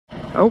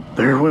Oh,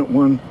 there went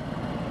one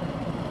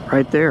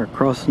right there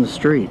crossing the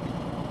street.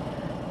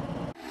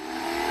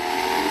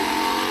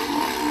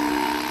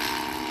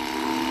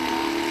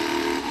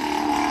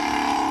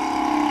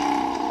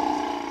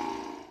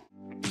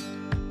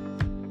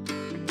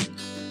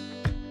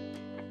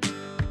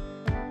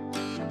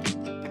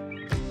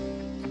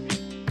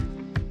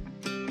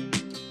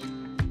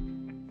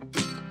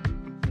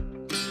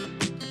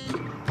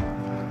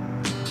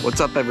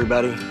 What's up,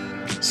 everybody?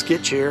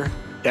 Skitch here,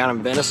 down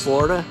in Venice,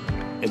 Florida,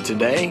 and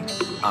today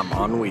I'm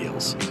on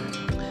wheels.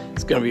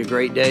 It's gonna be a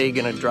great day.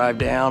 Gonna drive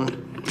down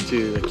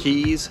to the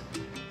Keys.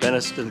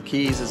 Venice to the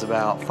Keys is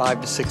about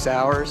 5 to 6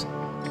 hours.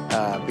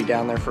 Be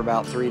down there for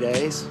about 3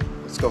 days.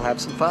 Let's go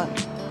have some fun.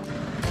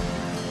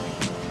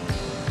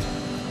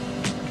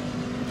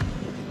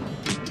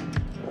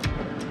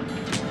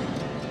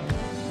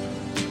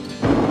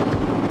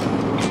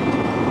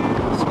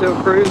 Still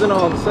cruising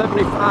on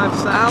 75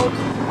 South.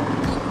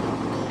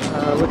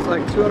 Looks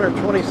like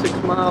 226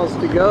 miles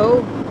to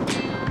go.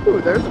 Ooh,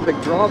 there's a big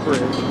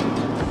drawbridge.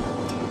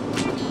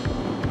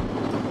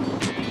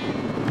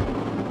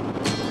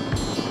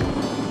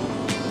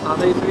 Oh,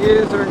 these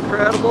views are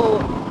incredible,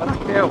 but I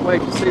can't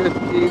wait to see what the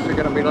Keys are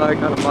going to be like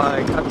on a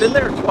bike. I've been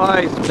there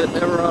twice, but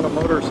never on a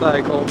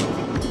motorcycle.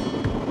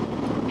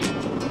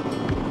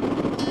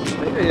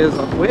 It is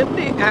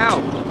windy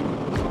out.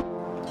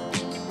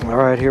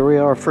 Alright, here we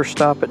are, first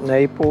stop at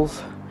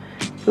Naples.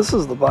 This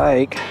is the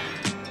bike.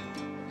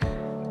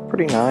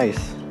 Pretty nice.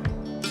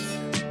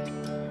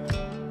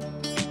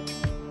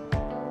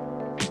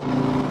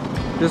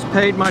 Just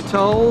paid my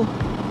toll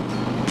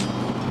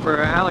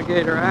for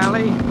Alligator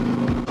Alley.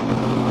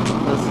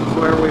 This is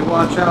where we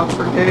watch out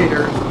for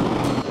gators.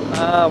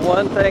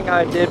 One thing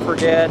I did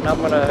forget, and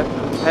I'm gonna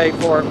pay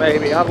for it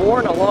maybe. I've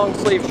worn a long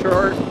sleeve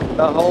shirt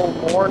the whole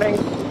morning,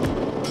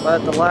 but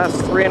the last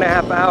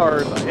 3.5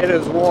 hours it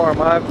is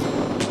warm. I've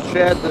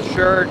shed the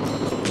shirt.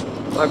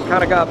 I've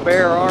kind of got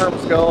bare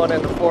arms going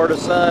in the Florida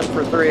sun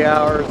for 3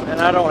 hours,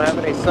 and I don't have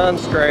any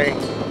sunscreen.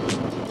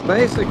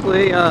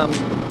 Basically,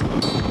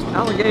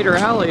 Alligator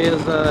Alley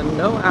is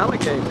no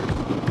alligators.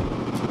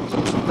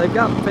 They've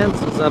got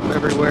fences up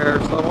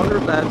everywhere, so I wonder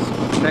if that's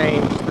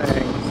changed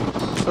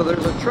things. So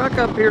there's a truck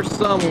up here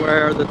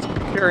somewhere that's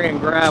carrying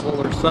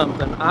gravel or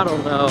something. I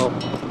don't know.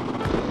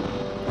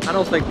 I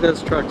don't think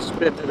this truck's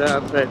spitting it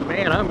up, but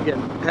man, I'm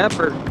getting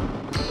peppered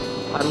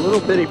by little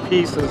bitty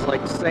pieces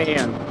like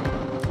sand.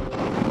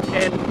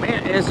 And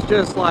man, it's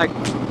just like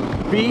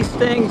bee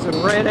stings and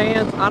red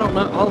ants. I don't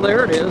know. Oh,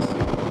 there it is.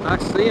 I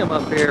see them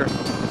up here.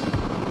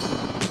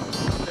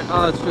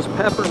 Oh, it's just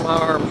peppering my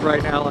arms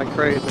right now like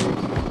crazy.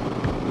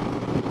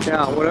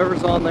 Yeah,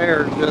 whatever's on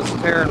there is just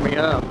tearing me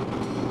up.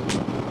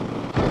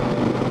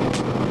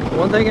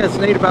 One thing that's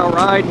neat about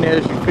riding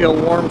is you feel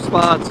warm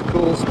spots,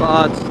 cool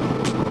spots.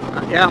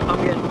 Yeah,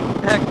 I'm getting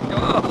heck.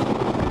 Oh,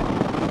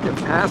 get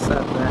past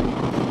that thing.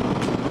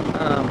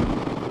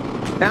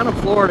 Down in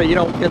Florida, you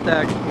don't get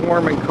that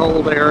warm and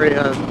cold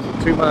area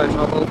too much,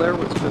 although there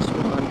was just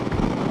one.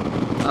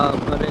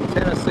 But in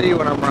Tennessee,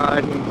 when I'm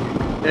riding,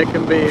 it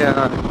can be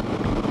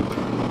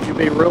you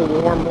be real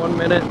warm one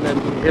minute, and then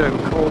you hit a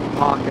cold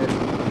pocket.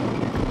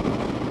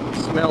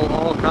 You smell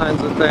all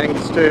kinds of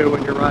things too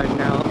when you're riding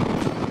out,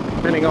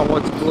 depending on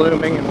what's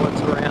blooming and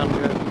what's around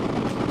you.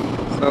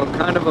 So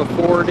kind of a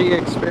 4D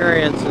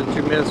experience that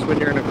you miss when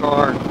you're in a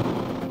car.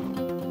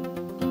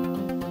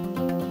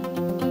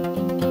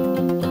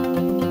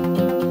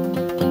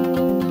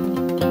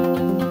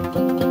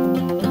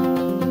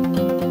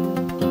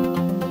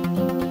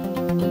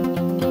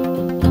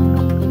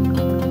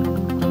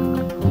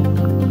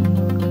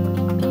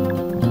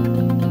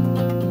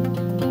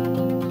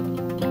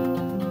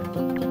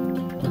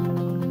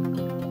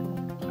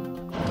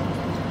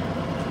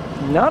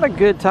 Not a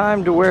good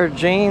time to wear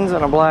jeans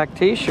and a black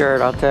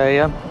t-shirt, I'll tell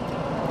you.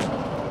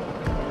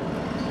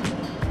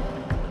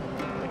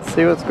 Let's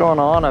see what's going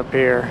on up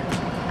here.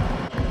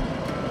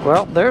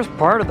 Well, there's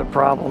part of the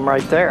problem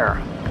right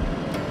there.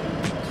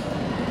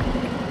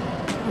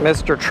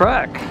 Mr.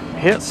 Truck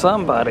hit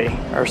somebody,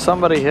 or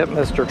somebody hit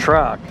Mr.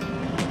 Truck.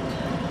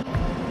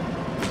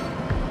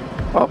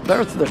 Oh,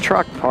 there's the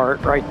truck part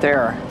right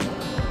there.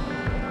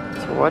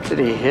 So what did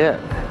he hit?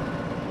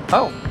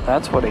 Oh,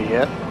 that's what he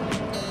hit.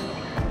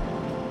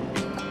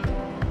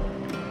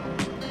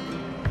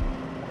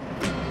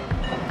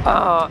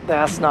 Oh,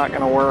 that's not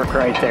gonna work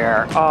right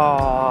there.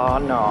 Oh,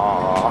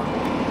 no.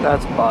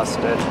 That's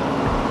busted.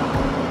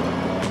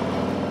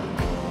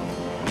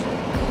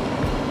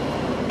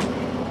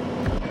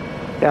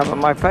 Yeah, but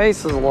my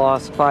face has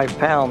lost 5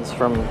 pounds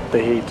from the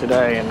heat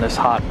today in this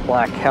hot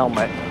black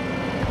helmet.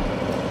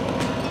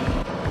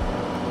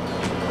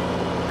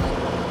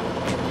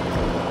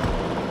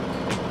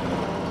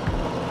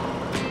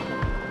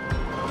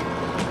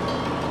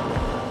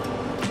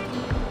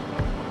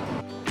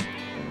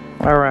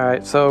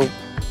 Alright, so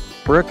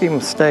rookie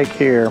mistake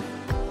here.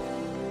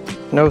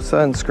 No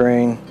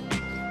sunscreen.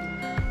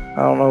 I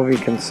don't know if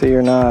you can see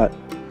or not.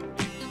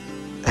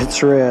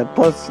 It's red,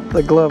 plus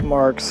the glove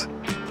marks.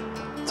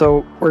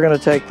 So we're going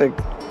to take the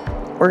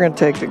We're gonna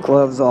take the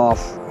gloves off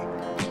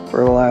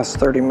for the last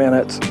 30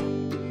 minutes.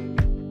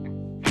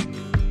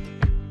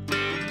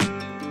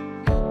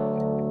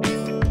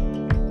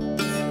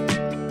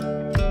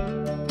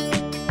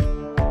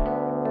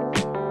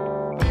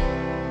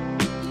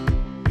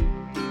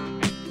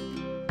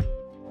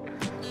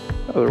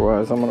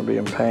 Otherwise, I'm gonna be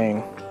in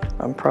pain.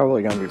 I'm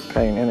probably gonna be in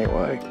pain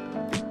anyway.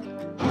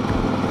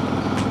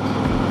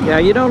 Yeah,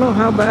 you don't know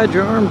how bad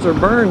your arms are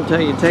burned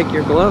until you take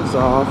your gloves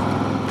off.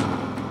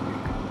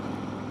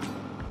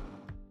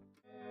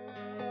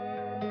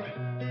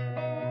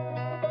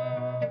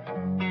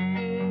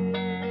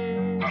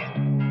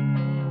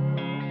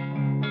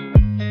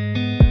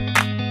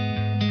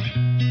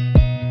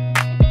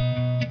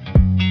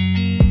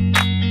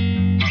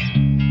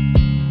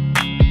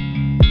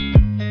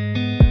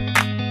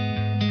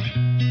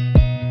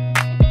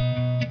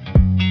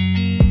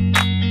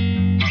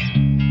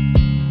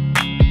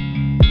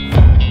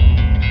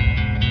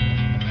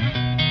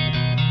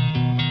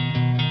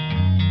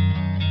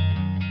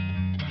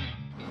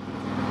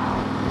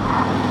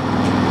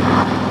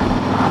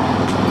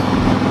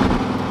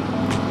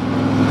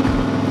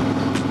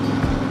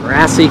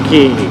 Grassy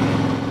Key.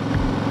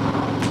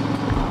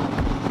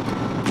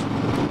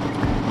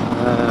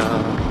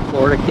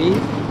 Florida Key.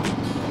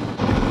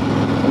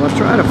 I'm gonna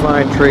try to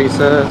find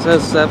Teresa. It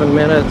says 7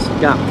 minutes.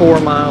 Got 4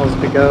 miles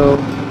to go.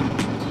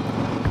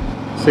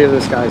 See if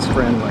this guy's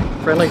friendly.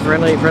 Friendly,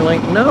 friendly, friendly.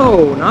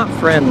 No, not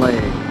friendly.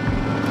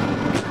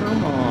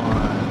 Come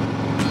on.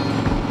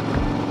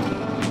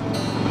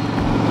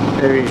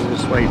 Maybe he's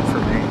just waiting for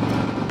me.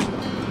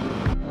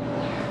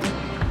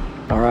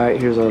 Alright,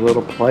 here's our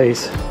little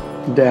place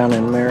down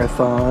in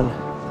Marathon.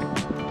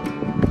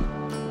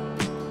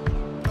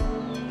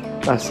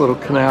 Nice little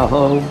canal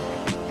home.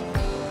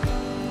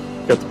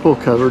 Got the pool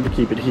covered to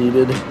keep it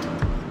heated.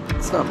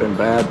 It's not been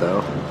bad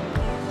though.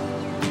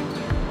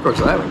 Of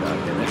course, I haven't got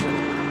it in it.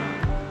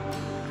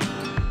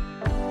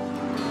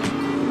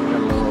 Got a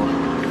little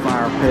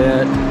fire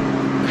pit.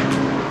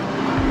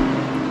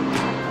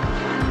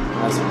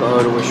 Nice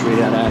boat I wish we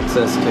had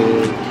access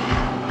to.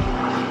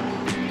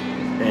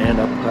 And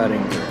a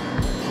putting green.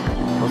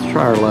 Let's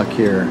try our luck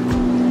here.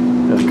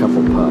 Got a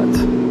couple putts.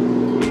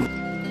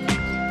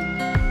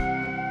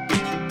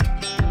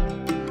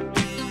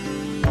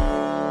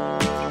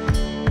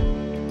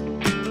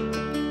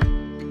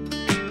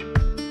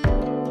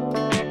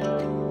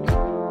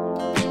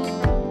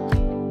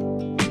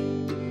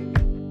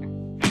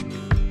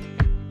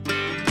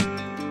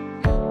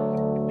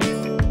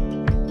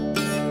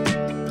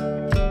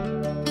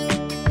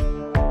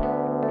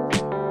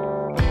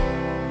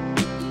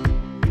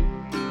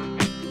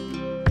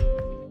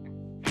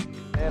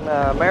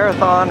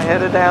 Marathon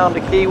headed down to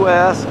Key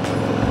West.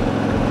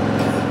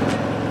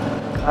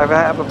 I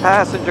have a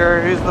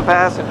passenger. Who's the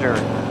passenger?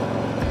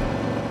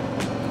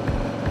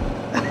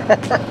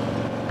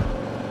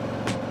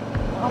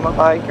 I'm a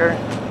biker.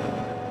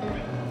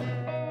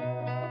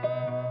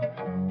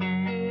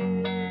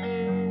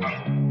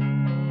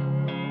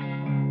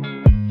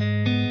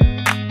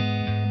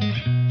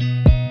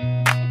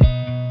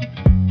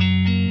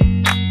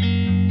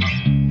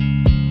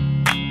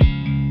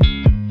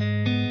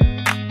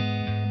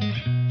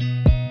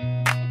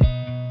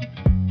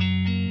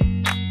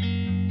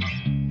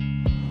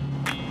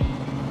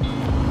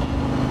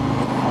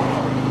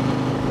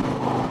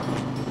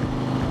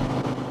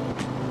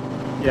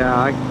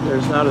 Yeah,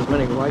 there's not as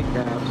many white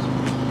caps.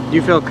 Do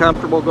you feel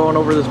comfortable going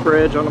over this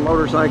bridge on a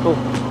motorcycle?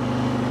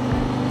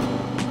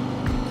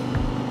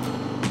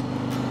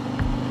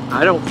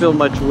 I don't feel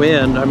much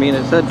wind. I mean,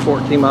 it said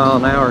 14 mile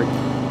an hour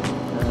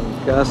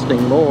and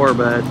gusting more,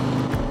 but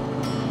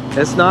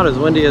it's not as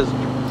windy as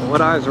what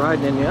I was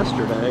riding in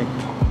yesterday.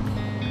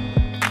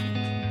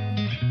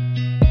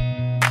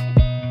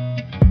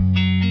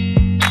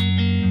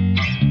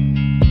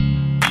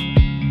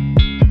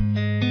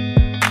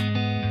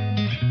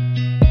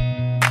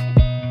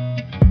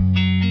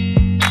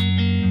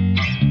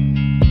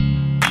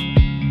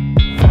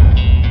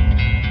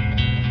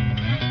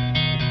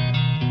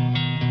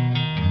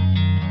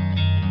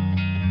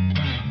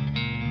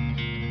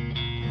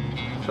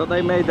 So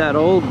they made that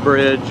old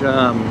bridge,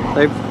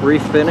 they've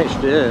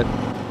refinished it,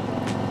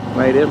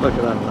 made it look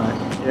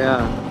nice.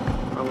 Yeah,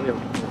 probably a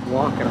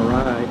walk and a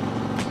ride.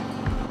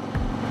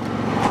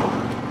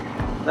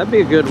 That'd be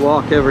a good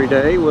walk every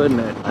day, wouldn't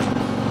it? I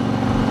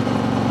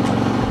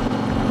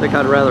think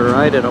I'd rather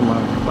ride it on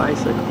my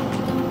bicycle.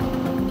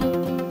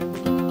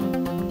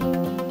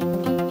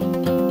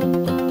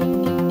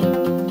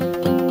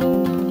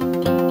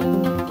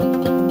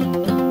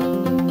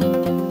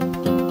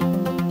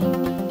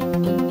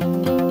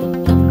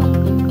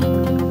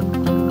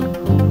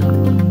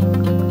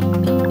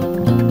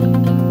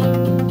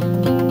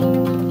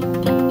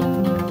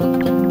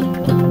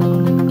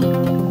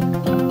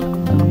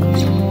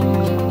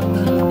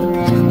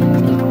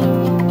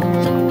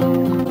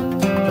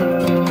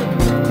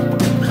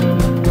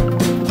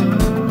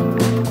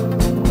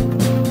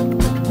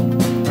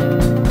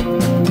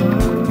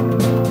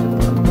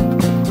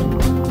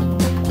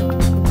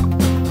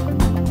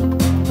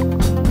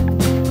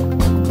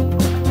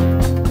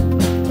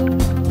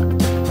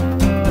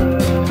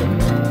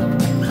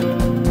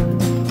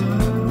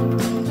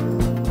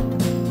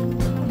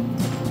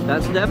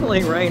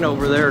 definitely rain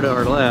over there to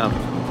our left.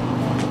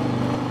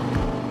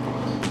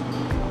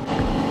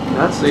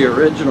 That's the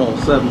original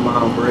 7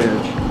 Mile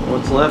Bridge.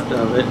 What's left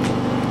of it.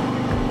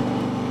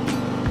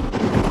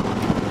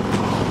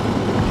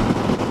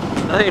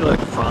 They look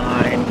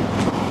fine.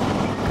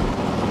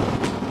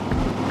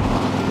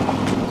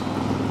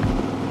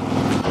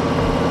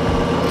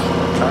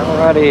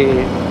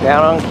 Alrighty,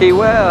 down on Key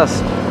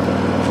West.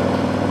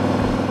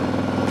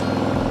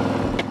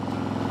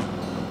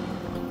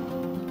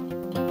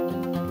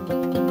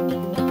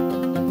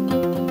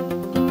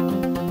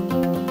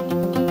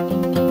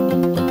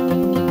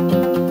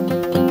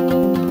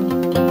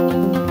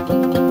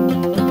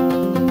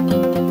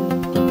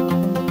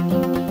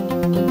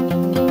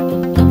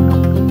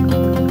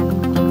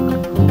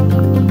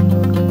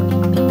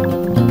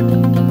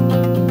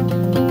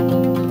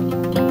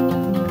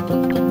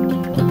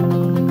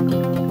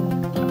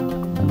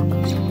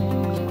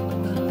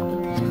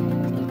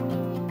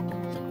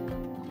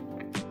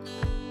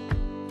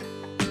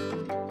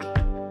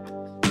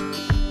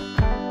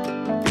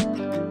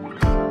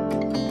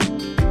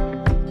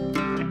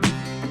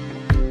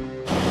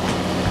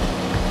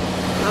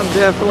 I'm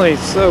definitely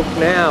soaked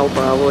now,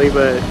 probably,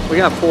 but we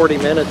got 40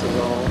 minutes is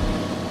all.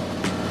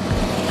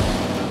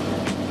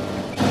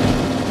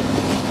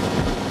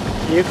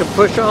 You can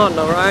push on,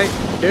 all right?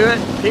 Do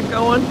it. Keep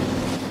going.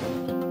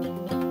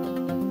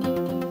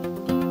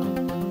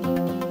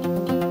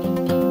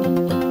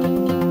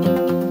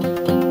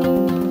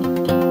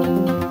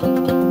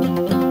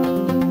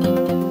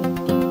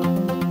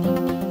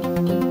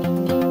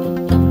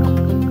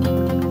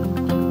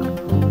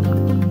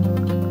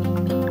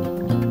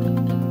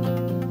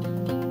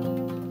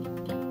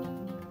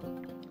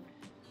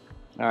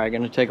 Alright,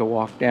 gonna take a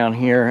walk down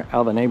here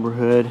out of the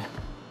neighborhood.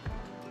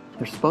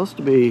 There's supposed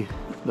to be,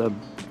 the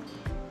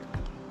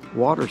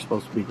water's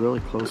supposed to be really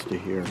close to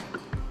here.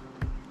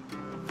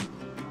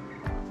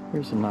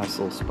 Here's a nice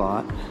little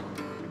spot.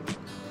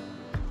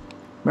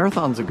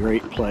 Marathon's a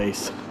great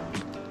place.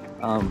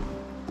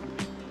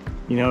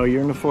 You know,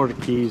 you're in the Florida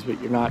Keys, but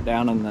you're not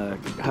down in the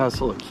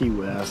hustle of Key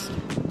West.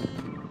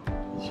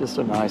 It's just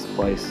a nice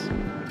place.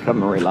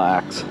 Come and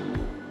relax.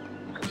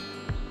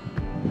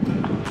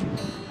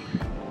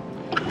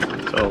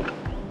 So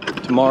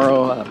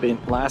tomorrow,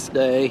 last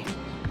day,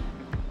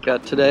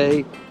 got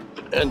today,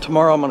 and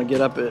tomorrow I'm gonna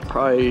get up at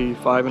probably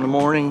 5 in the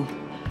morning,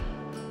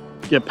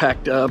 get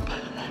packed up,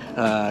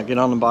 get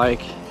on the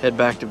bike, head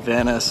back to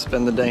Venice,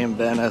 spend the day in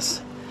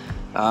Venice.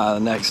 The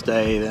next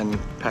day, then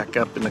pack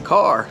up in the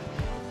car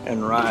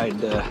and ride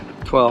the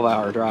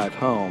 12-hour drive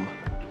home.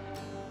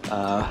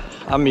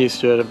 I'm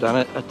used to it, I've done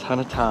it a ton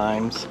of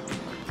times.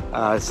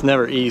 It's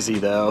never easy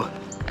though.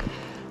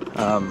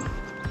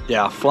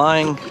 Yeah,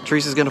 flying,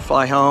 Teresa's gonna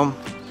fly home.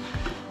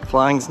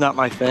 Flying's not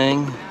my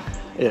thing.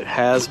 It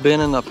has been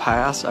in the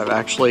past. I've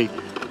actually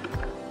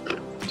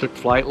took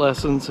flight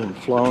lessons and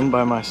flown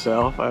by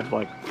myself. I have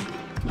like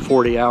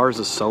 40 hours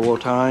of solo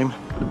time.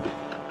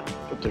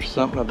 But there's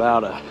something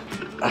about a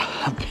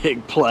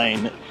big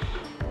plane,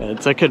 and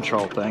it's a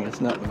control thing.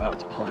 It's nothing about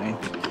the plane.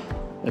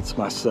 It's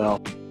myself.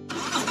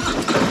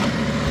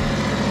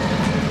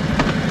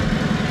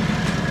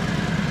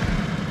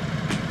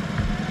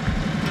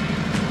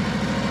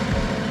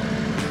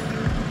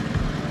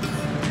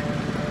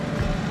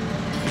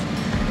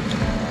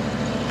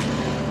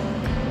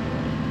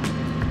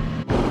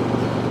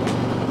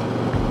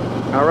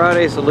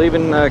 Alrighty, so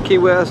leaving Key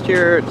West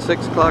here at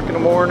 6 o'clock in the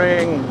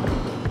morning.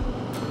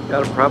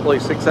 Got probably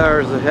 6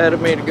 hours ahead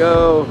of me to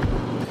go.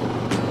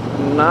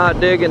 Not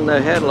digging the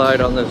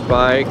headlight on this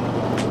bike.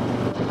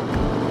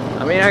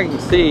 I mean, I can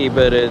see,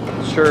 but it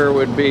sure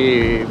would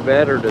be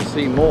better to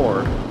see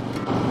more.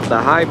 The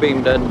high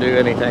beam doesn't do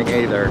anything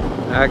either.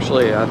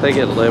 Actually, I think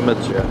it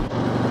limits you.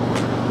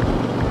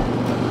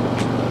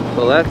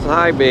 So that's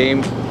high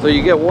beam. So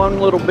you get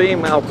one little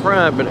beam out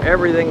front, but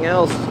everything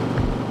else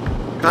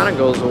kind of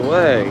goes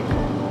away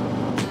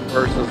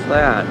versus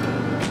that.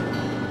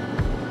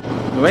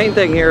 The main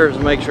thing here is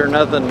to make sure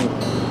nothing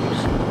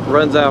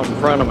runs out in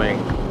front of me.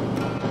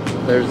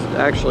 There's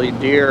actually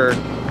deer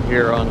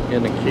here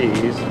in the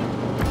Keys.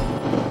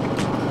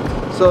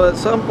 So at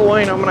some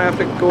point I'm gonna have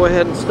to go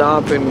ahead and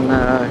stop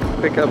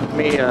and pick up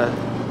me a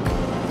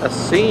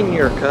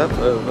senior cup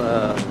of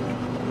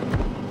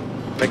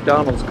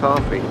McDonald's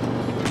coffee.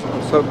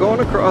 So going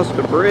across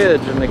the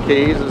bridge in the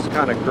Keys is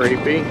kind of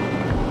creepy.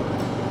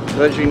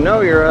 Because you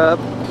know you're up,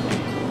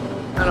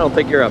 I don't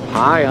think you're up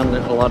high on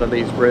a lot of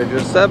these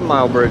bridges. 7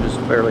 Mile Bridge is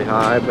fairly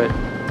high, but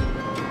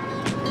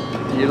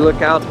you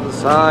look out to the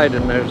side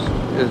and it's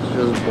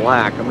just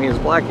black. I mean, it's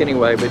black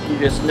anyway, but you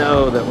just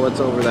know that what's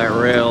over that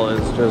rail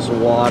is just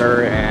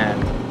water,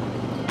 and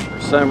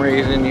for some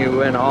reason you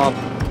went off,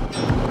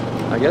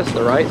 I guess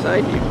the right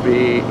side you'd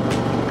be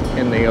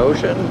in the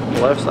ocean,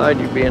 the left side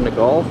you'd be in the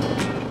Gulf,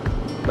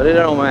 but it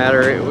don't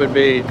matter. It would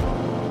be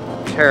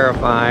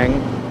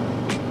terrifying.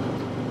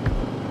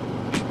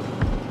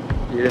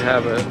 You'd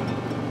have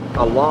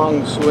a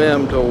long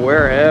swim to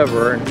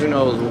wherever, and who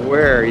knows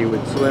where you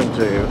would swim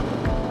to.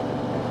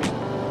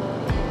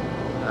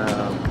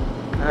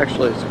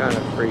 Actually, it's kind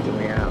of freaking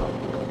me out.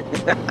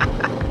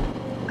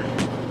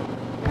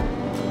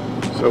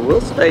 So we'll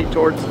stay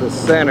towards the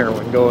center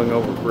when going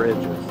over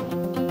bridges.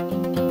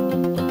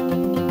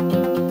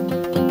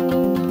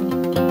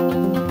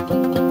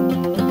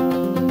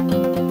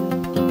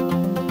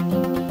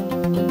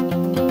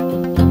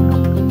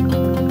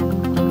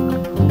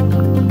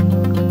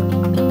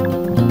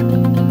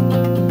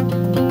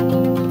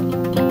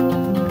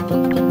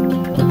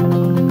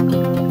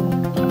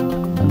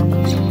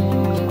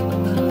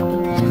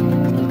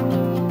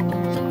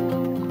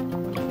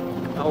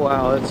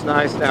 It's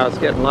nice now, it's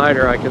getting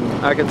lighter. I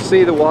can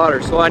see the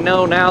water, so I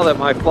know now that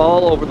my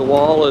fall over the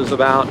wall is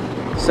about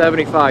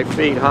 75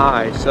 feet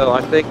high, so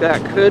I think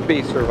that could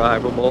be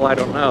survivable. I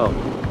don't know,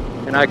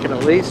 and I can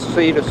at least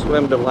see to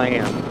swim to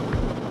land.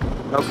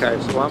 Okay,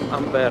 so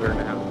I'm better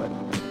now. But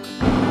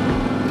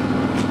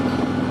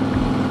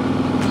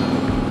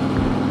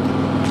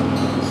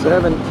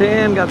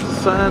 7:10, got the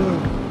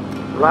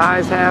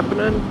sunrise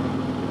happening.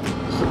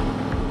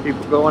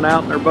 People going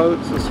out in their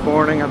boats this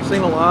morning. I've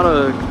seen a lot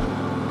of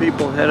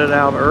people headed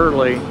out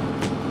early.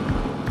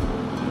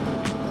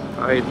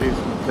 Probably do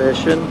some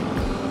fishing.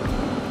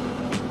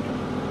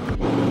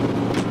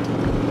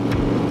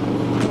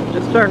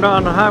 Just turned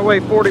on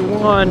Highway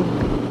 41.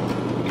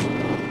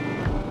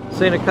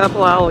 Seen a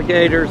couple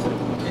alligators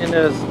in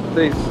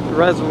these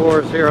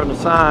reservoirs here on the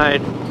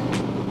side.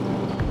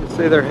 You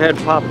see their head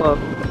pop up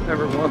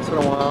every once in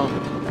a while.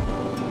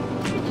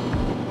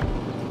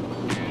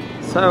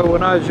 So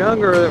when I was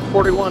younger, at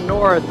 41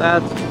 North,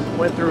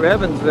 went through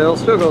Evansville,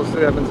 still goes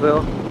through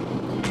Evansville.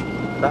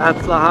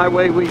 That's the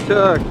highway we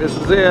took. This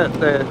is it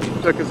that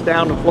took us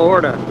down to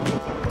Florida.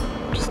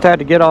 Just had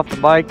to get off the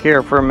bike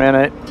here for a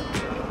minute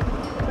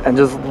and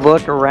just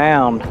look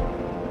around.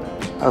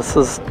 This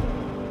is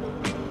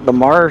the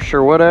marsh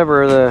or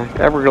whatever, the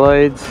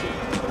Everglades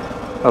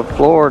of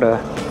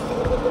Florida.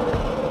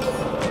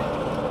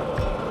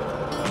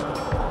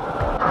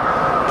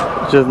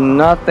 Just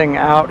nothing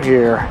out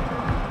here.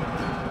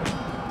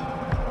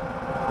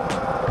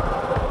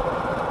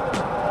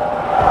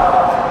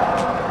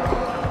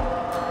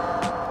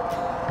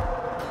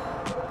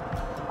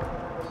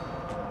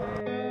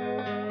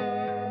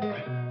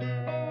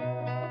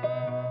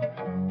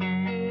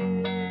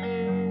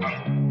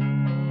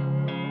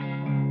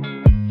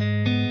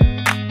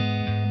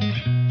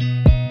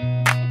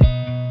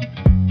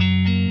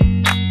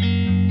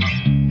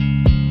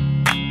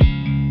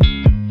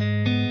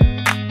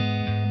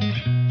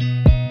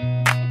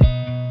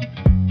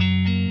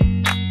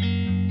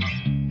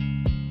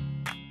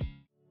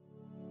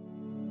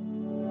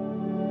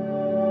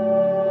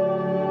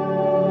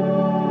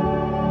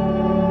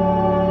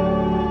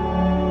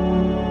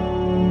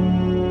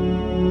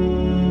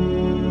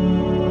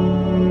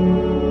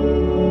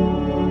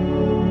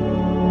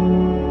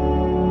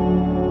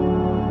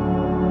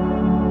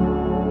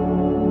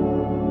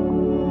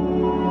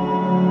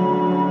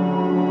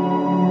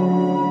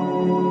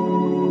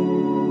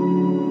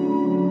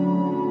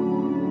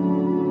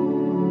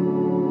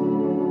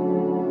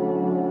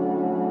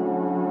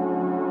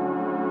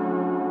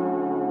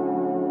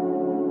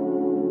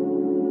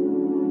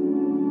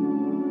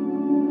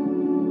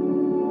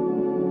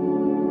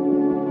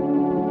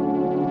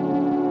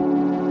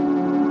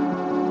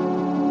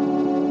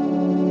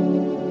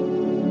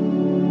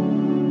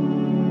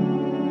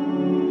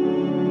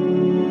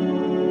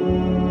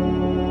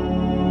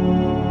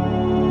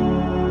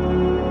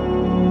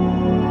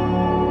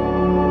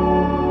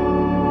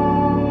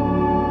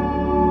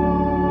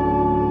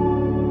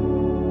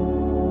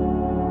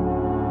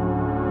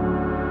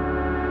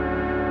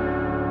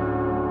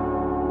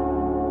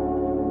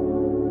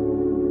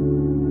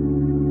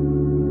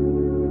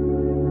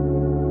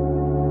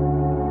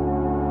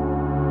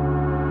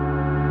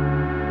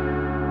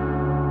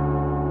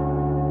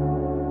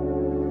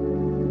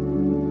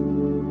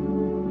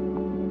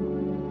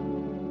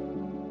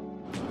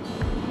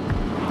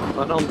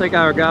 I don't think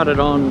I got it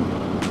on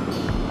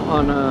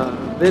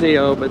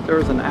video, but there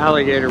was an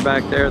alligator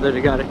back there that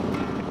got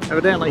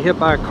evidently hit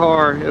by a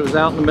car. It was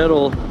out in the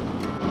middle,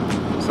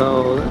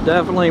 so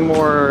definitely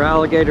more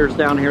alligators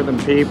down here than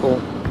people.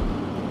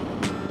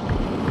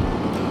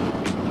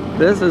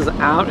 This is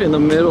out in the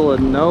middle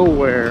of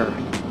nowhere.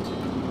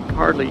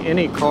 Hardly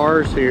any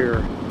cars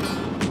here.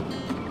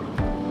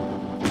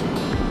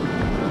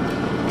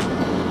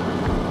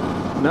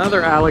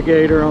 Another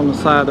alligator on the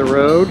side of the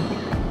road.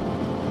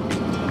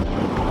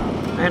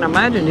 And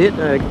imagine hitting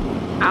an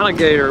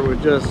alligator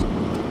would just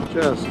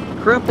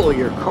cripple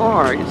your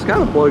car. It's got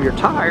to blow your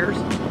tires.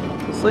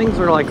 These things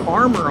are like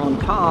armor on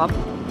top.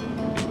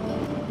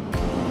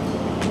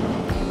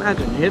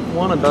 Imagine hitting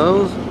one of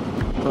those,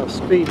 a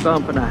speed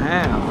bump and a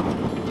half.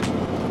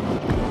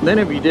 Then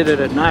if you did it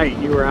at night,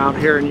 you were out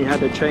here and you had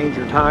to change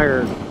your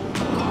tire.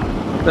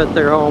 I bet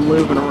they're all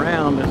moving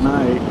around at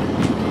night.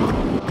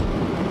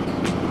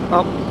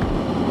 Oh,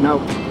 no.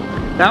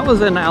 That was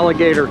an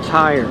alligator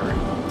tire.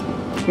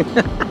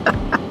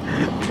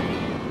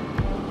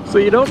 So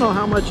you don't know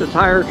how much a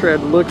tire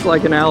tread looks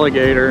like an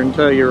alligator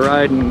until you're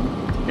riding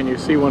and you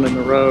see one in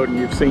the road and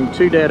you've seen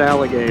 2 dead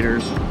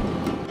alligators.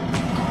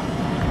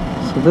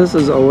 So this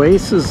is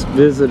Oasis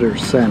Visitor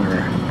Center.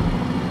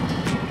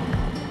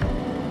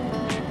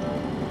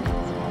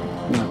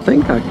 And I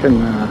think I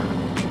can,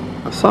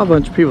 I saw a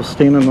bunch of people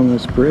standing on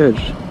this bridge.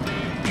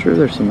 I'm sure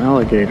there's some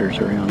alligators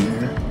around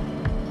there.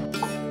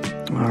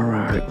 All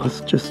right,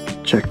 let's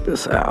just check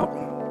this out.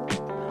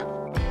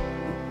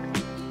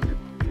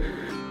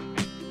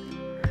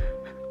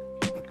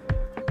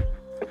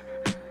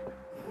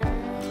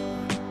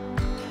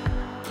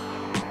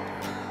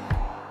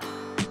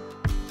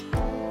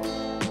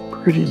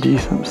 Pretty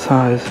decent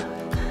size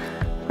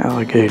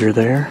alligator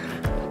there.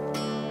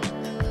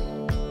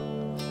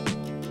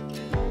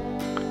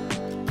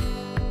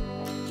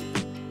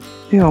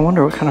 Yeah, I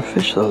wonder what kind of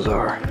fish those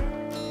are.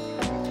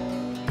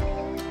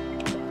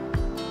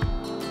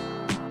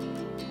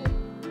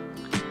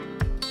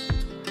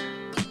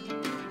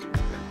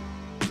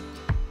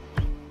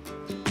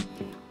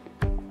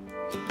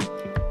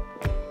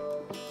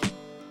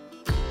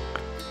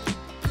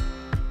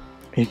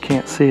 You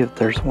can't see if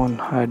there's one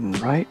hiding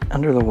right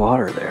under the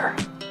water there.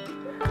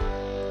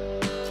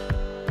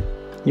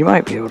 You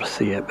might be able to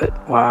see it,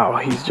 but wow,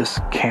 he's just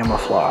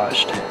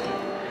camouflaged.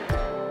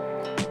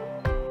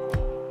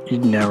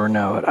 You'd never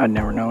know it. I'd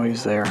never know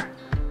he's there.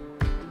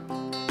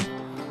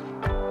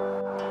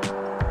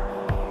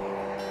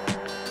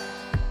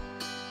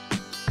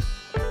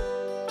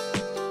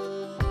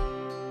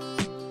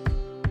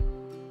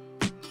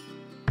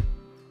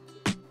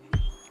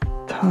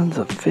 Tons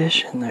of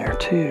fish in there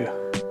too.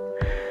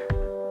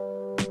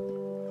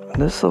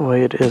 This is the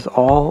way it is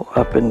all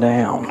up and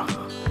down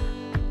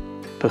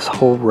this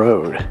whole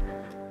road.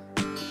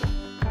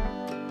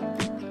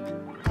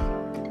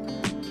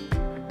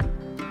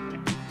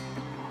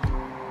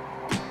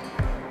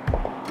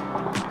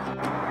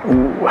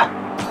 Ooh.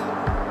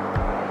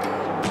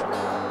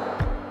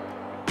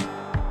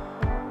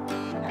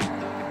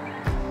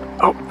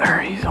 Oh,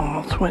 there, he's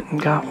almost went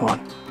and got one.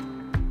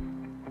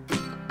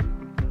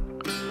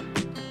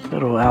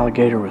 Little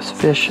alligator was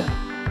fishing.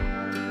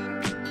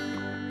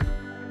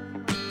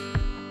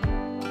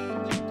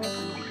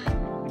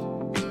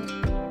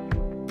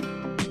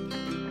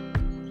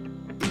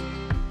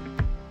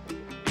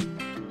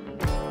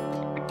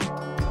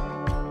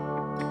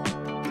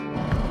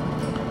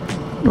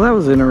 Well, that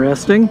was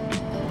interesting.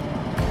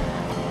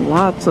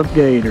 Lots of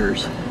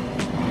gators.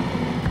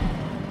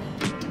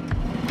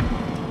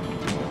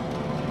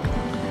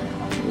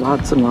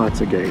 Lots and lots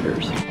of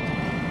gators.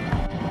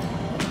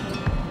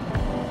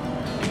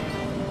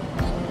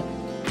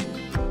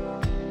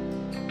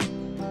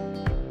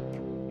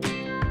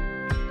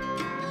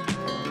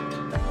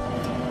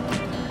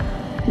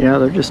 Yeah,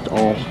 they're just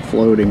all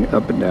floating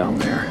up and down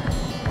there.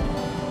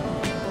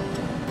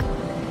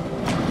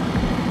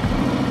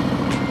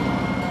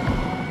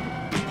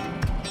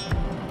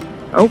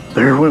 Oh,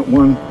 there went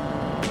one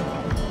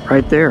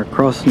right there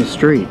crossing the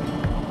street.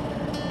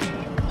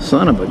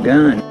 Son of a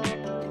gun.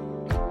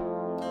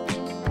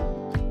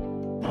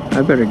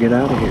 I better get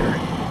out of here.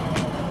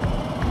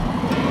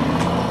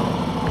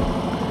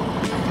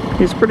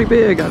 He's pretty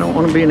big. I don't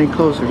want to be any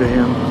closer to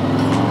him.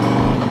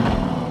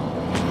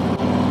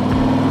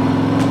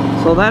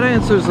 So that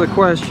answers the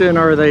question,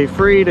 are they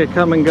free to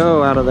come and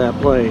go out of that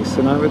place?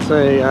 And I would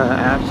say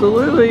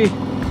absolutely.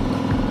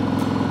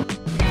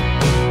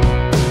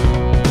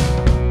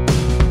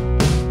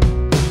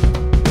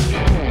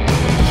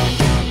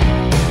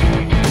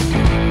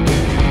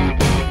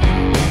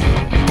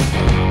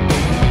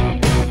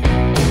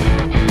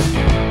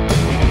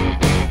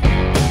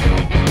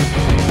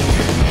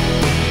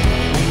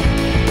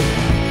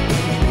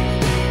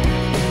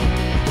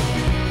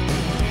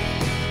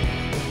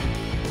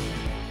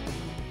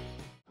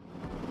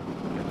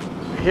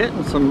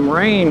 Hitting some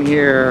rain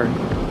here.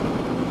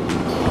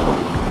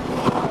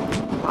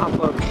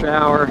 Pop-up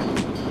shower.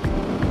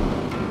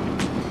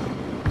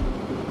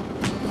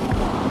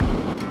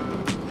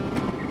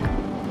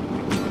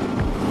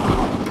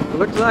 It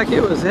looks like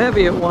it was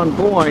heavy at one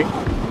point.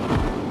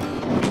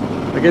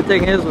 The good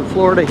thing is with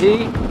Florida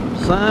heat,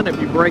 sun, if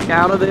you break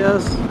out of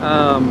this,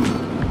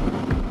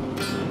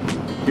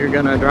 you're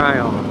gonna dry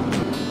on.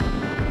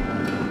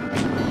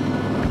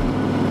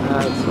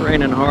 It's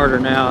raining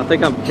harder now. I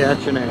think I'm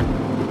catching it.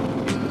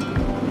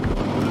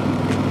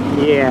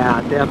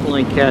 Yeah,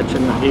 definitely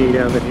catching the heat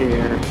of it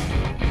here.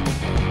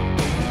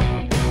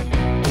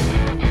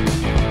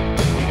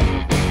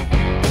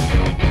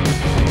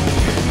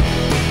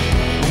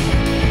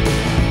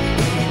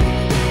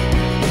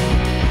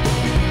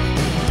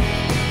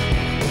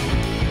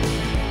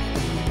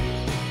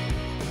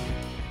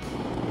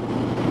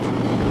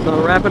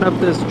 So wrapping up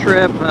this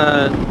trip,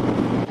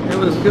 it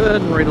was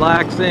good and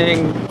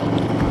relaxing.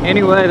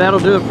 Anyway, that'll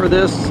do it for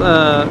this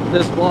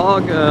this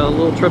vlog. A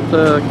little trip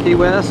to Key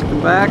West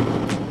and back.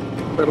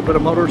 A little bit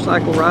of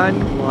motorcycle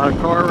riding, a lot of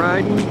car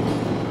riding.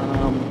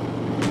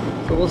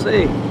 So we'll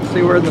see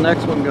where the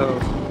next one goes.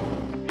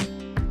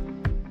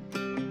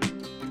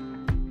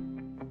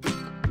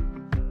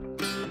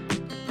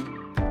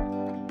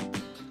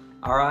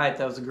 All right,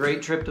 that was a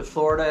great trip to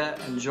Florida.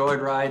 Enjoyed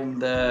riding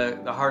the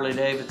Harley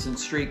Davidson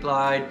Street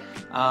Glide.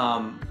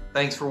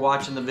 Thanks for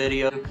watching the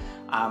video.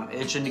 I'm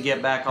itching to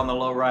get back on the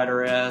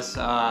Lowrider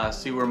S,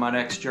 see where my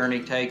next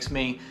journey takes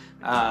me.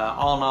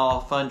 All in all,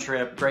 fun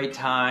trip, great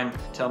time.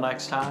 Till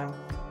next time.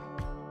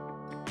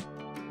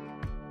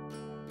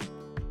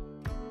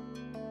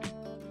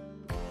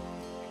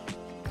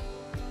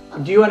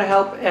 Do you want to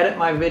help edit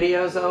my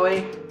videos,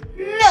 Zoe?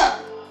 No.